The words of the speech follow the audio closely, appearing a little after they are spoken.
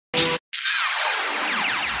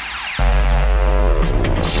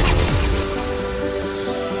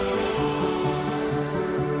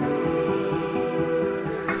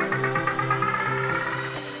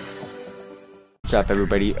What's up,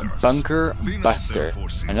 everybody? Bunker Buster,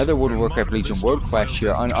 another World of Warcraft Legion World Quest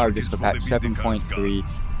here on August for patch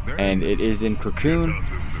 7.3, and it is in Cocoon.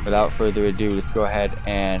 Without further ado, let's go ahead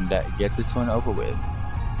and get this one over with.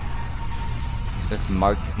 Let's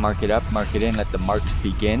mark it up, mark it in, let the marks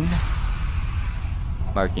begin.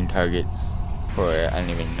 Marking targets for, I don't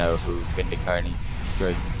even know who, Vindicar needs to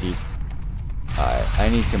destroy some peeps. I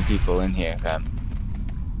need some people in here, fam.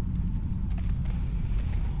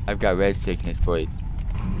 I've got res sickness, boys.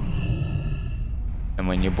 And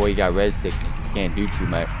when your boy got res sickness, you can't do too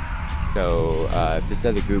much. So, if this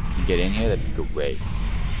other group can get in here, that'd be great.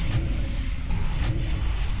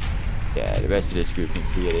 Yeah, the rest of this group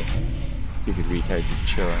needs to get in here. Stupid retard just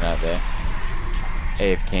chilling out there.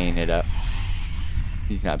 AFKing it up.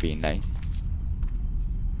 He's not being nice.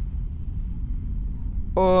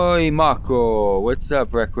 Oi, Marco! What's up,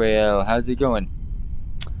 Requael? How's it going?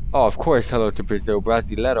 Oh, of course, hello to Brazil.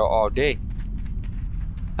 Brasileiro all day.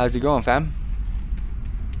 How's it going, fam?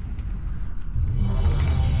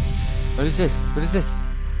 What is this? What is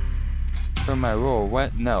this? For my role,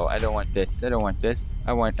 what? No, I don't want this. I don't want this.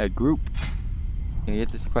 I want a group. Can you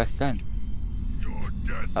get this quest done?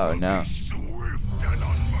 Oh, no.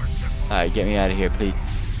 Alright, get me out of here, please.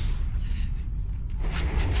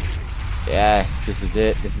 Yes, this is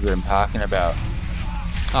it. This is what I'm talking about.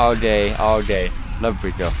 All day, all day. Love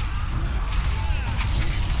Brazil.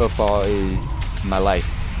 Football is my life.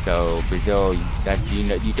 So Brazil, that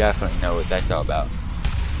you definitely know what that's all about.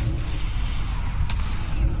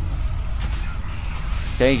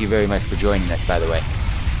 Thank you very much for joining us, by the way.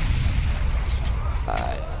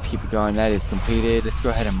 Let's keep it going. That is completed. Let's go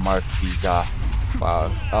ahead and mark these off.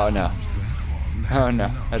 Wow. Oh no. Oh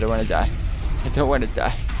no. I don't want to die. I don't want to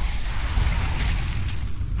die.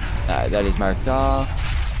 That is marked off.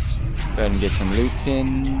 Go ahead and get some loot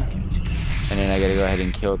in. And then I gotta go ahead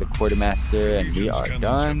and kill the quartermaster, and we are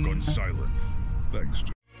done.